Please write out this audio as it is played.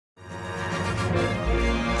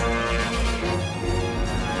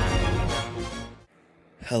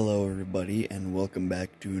Hello, everybody, and welcome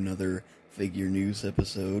back to another Figure News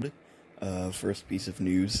episode. First piece of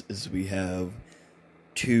news is we have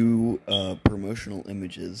two promotional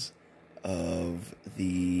images of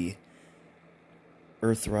the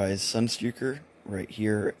Earthrise Sunstreaker right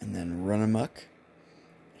here, and then Runamuck.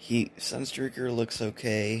 Sunstreaker looks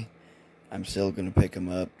okay. I'm still gonna pick him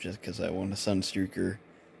up just because I want a Sunstreaker,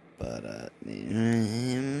 but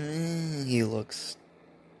he looks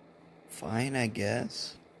fine, I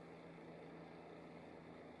guess.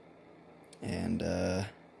 And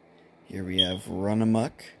here we have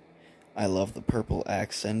Runamuck. I love the purple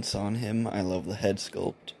accents on him. I love the head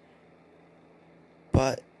sculpt.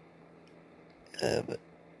 But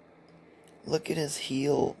look at his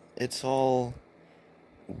heel. It's all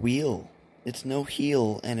wheel. It's no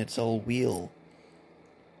heel, and it's all wheel.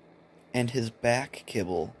 And his back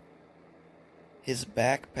kibble. His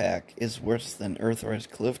backpack is worse than Earthrise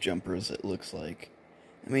Cliffjumpers, it looks like.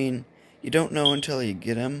 I mean, you don't know until you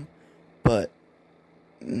get him, but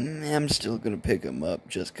I'm still gonna pick him up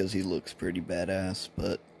just because he looks pretty badass,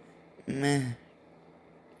 but meh.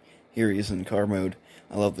 Here he is in car mode.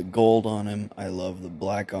 I love the gold on him. I love the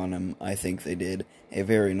black on him. I think they did a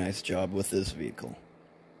very nice job with this vehicle.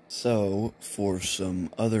 So, for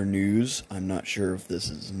some other news, I'm not sure if this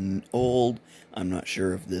is old. I'm not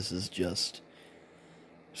sure if this is just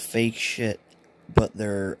fake shit, but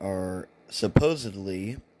there are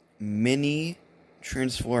supposedly mini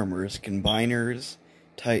Transformers, Combiners,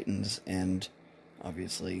 Titans, and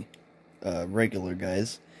obviously regular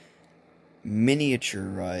guys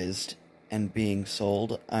miniaturized and being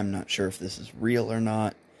sold. I'm not sure if this is real or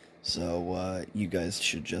not, so you guys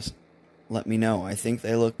should just let me know. I think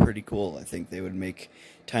they look pretty cool. I think they would make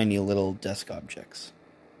tiny little desk objects.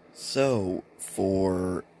 So,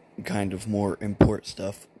 for kind of more import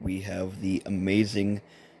stuff, we have the amazing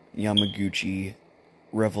Yamaguchi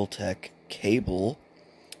Revoltech cable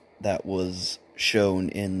that was shown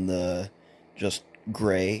in the just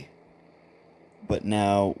gray, but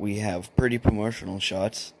now we have pretty promotional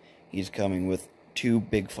shots. He's coming with two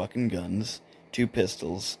big fucking guns, two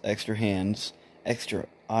pistols, extra hands, extra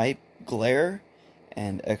eye glare,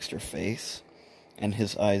 and extra face, and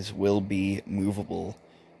his eyes will be movable.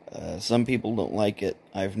 Some people don't like it.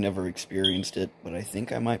 I've never experienced it, but I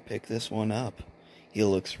think I might pick this one up. He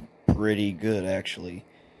looks pretty good, actually.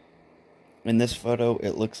 In this photo,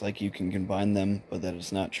 it looks like you can combine them, but that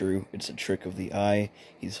is not true. It's a trick of the eye.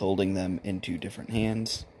 He's holding them in two different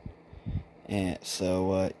hands. And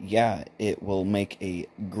so, yeah, it will make a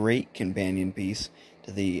great companion piece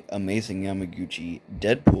to the amazing Yamaguchi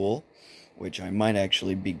Deadpool, which I might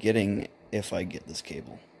actually be getting if I get this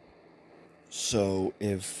cable. So,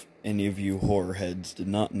 if any of you horror heads did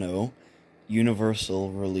not know,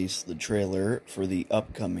 Universal released the trailer for the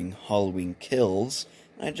upcoming Halloween Kills,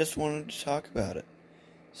 and I just wanted to talk about it.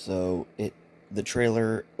 So, the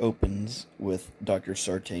trailer opens with Dr.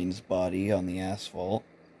 Sartain's body on the asphalt,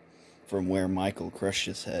 from where Michael crushed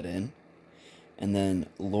his head in, and then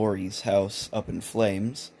Laurie's house up in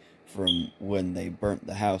flames, from when they burnt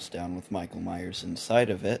the house down with Michael Myers inside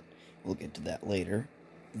of it. We'll get to that later.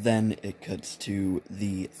 Then it cuts to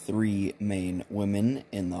the three main women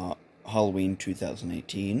in the Halloween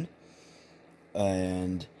 2018,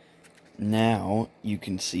 and now you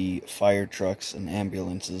can see fire trucks and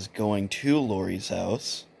ambulances going to Laurie's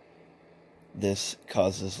house. This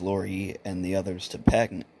causes Laurie and the others to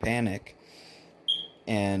panic,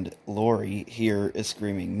 and Laurie here is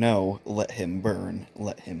screaming, "No, let him burn,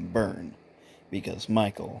 because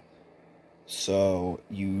Michael." So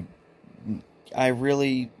I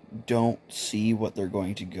really don't see what they're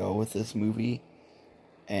going to go with this movie,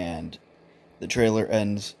 and the trailer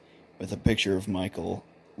ends with a picture of Michael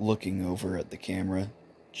looking over at the camera,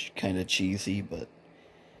 kind of cheesy, but...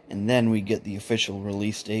 And then we get the official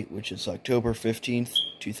release date, which is October 15th,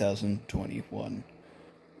 2021.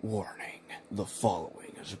 Warning, the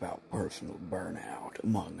following is about personal burnout,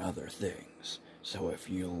 among other things, so if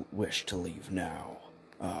you wish to leave now,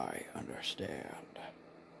 I understand.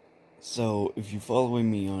 So, if you're following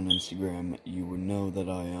me on Instagram, you would know that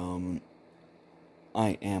I am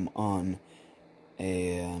on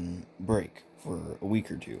a break for a week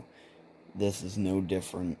or two. This is no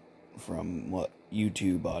different from what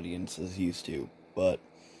YouTube audience is used to, but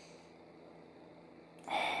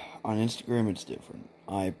on Instagram it's different.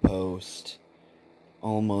 I post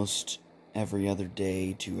almost every other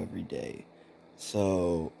day to every day.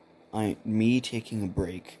 So, me taking a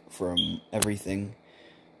break from everything,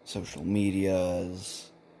 social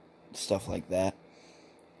medias, stuff like that,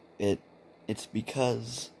 it's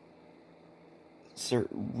because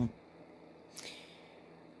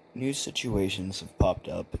New situations have popped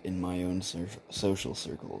up in my own social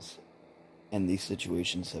circles, and these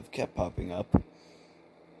situations have kept popping up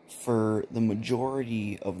for the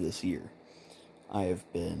majority of this year. I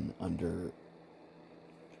have been under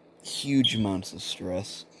huge amounts of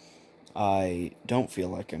stress. I don't feel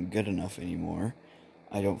like I'm good enough anymore.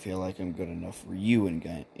 I don't feel like I'm good enough for you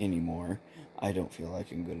anymore. I don't feel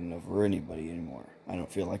like I'm good enough for anybody anymore. I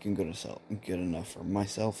don't feel like I'm good enough for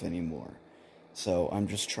myself anymore. So I'm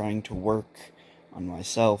just trying to work on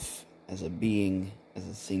myself as a being, as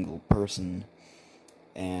a single person,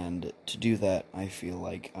 and to do that, I feel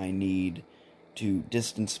like I need to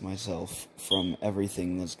distance myself from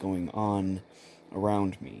everything that's going on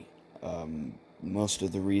around me. Most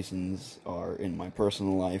of the reasons are in my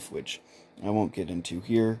personal life, which I won't get into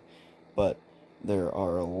here, but there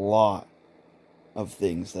are a lot of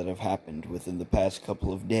things that have happened within the past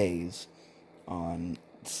couple of days on,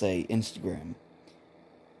 say, Instagram.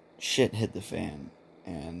 Shit hit the fan,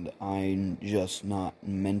 and I'm just not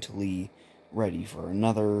mentally ready for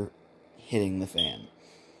another hitting the fan.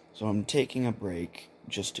 So I'm taking a break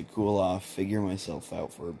just to cool off, figure myself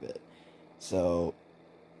out for a bit. So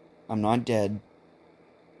I'm not dead,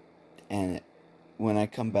 and when I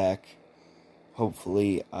come back,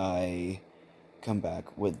 hopefully I come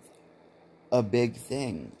back with a big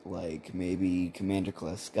thing, like maybe Commander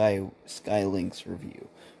Class Skylinks review,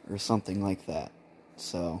 or something like that.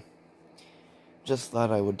 So, just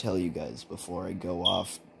thought I would tell you guys before I go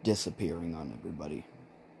off disappearing on everybody.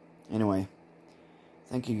 Anyway,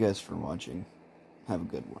 thank you guys for watching. Have a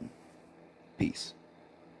good one. Peace.